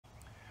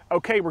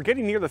Okay, we're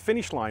getting near the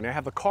finish line. I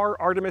have the CAHRTENNA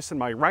Artemis in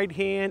my right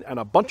hand and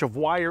a bunch of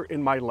wire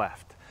in my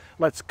left.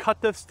 Let's cut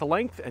this to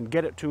length and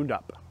get it tuned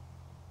up.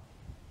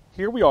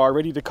 Here we are,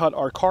 ready to cut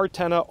our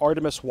CAHRTENNA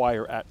Artemis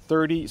wire at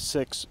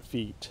 36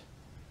 feet.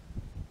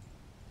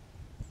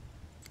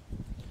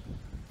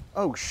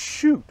 Oh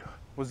shoot,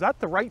 was that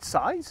the right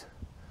size?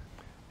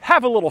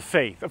 Have a little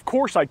faith. Of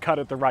course I cut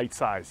it the right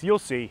size, you'll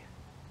see.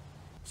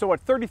 So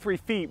at 33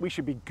 feet, we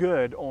should be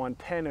good on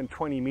 10 and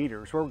 20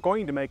 meters. We're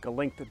going to make a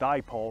linked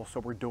dipole, so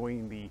we're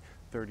doing the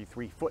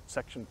 33-foot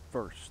section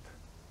first.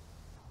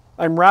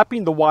 I'm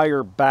wrapping the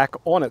wire back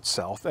on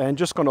itself and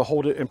just going to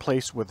hold it in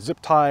place with zip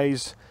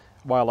ties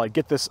while I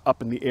get this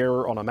up in the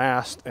air on a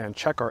mast and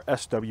check our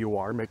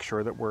SWR, make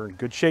sure that we're in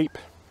good shape.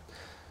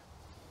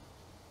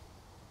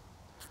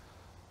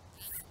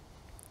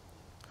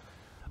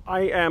 I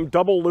am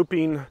double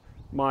looping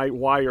my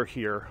wire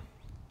here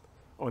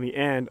on the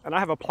end, and I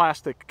have a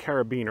plastic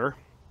carabiner.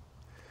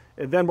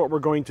 And then what we're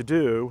going to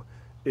do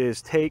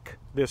is take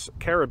this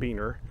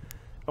carabiner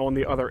on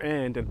the other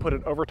end and put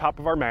it over top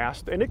of our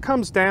mast, and it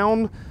comes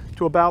down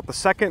to about the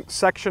second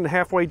section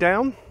halfway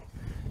down.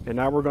 And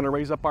now we're going to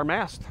raise up our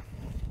mast.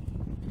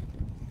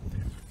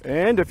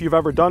 And if you've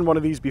ever done one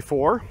of these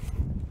before,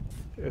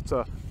 it's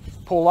a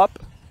pull up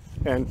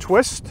and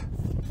twist.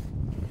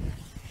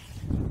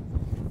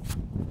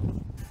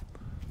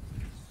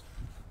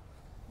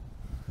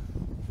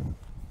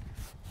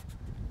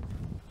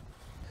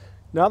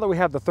 Now that we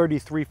have the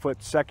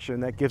 33-foot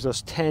section, that gives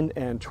us 10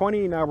 and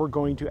 20. Now we're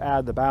going to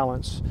add the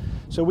balance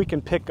so we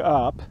can pick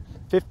up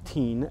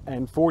 15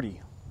 and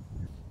 40.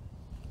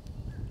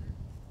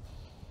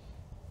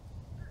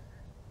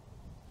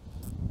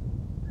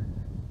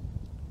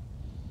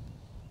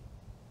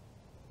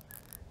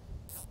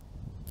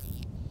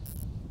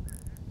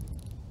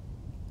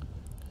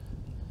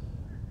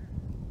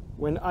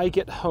 When I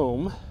get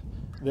home,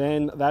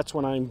 then that's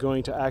when I'm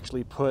going to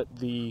actually put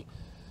the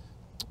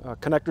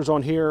connectors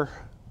on here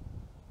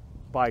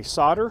by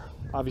solder.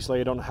 Obviously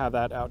I don't have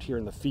that out here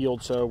in the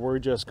field, so we're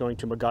just going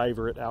to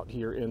MacGyver it out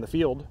here in the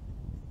field.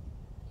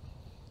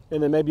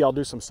 And then maybe I'll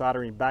do some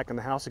soldering back in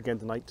the house again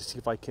tonight to see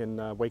if I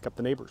can wake up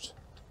the neighbors.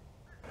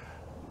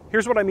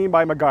 Here's what I mean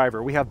by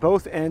MacGyver. We have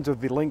both ends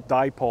of the linked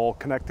dipole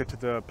connected to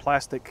the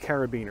plastic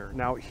carabiner.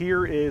 Now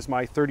here is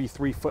my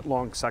 33-foot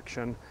long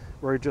section.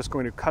 We're just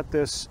going to cut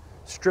this,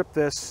 strip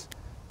this,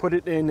 put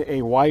it in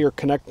a wire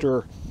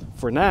connector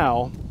for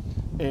now,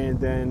 and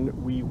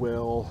then we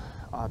will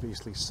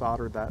obviously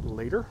solder that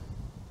later.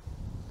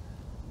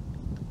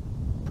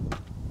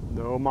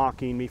 No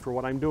mocking me for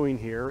what I'm doing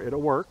here,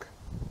 it'll work.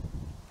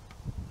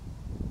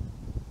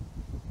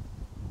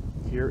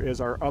 Here is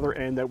our other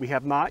end that we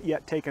have not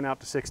yet taken out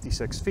to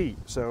 66 feet.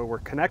 So we're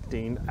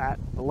connecting at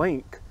the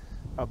link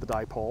of the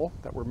dipole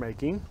that we're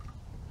making.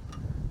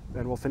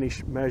 Then we'll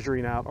finish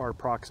measuring out our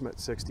approximate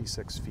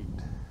 66 feet.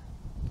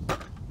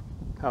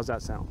 How's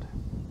that sound?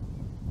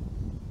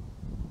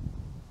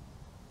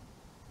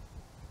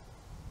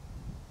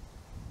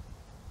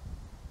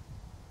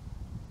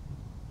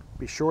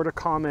 Be sure to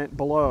comment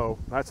below.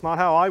 That's not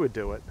how I would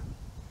do it.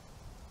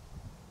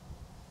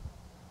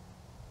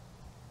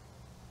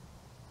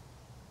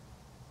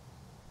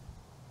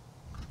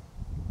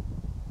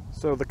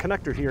 So the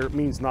connector here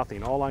means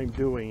nothing. All I'm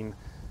doing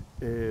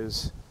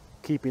is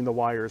keeping the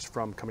wires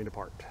from coming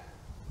apart.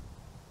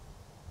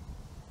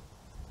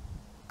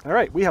 All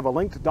right, we have a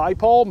linked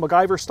dipole,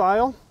 MacGyver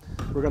style.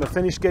 We're going to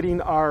finish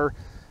getting our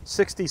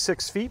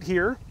 66 feet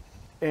here,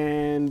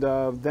 and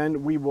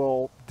then we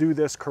will do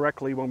this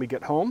correctly when we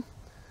get home.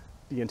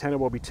 The antenna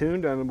will be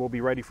tuned and we'll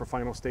be ready for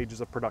final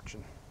stages of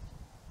production.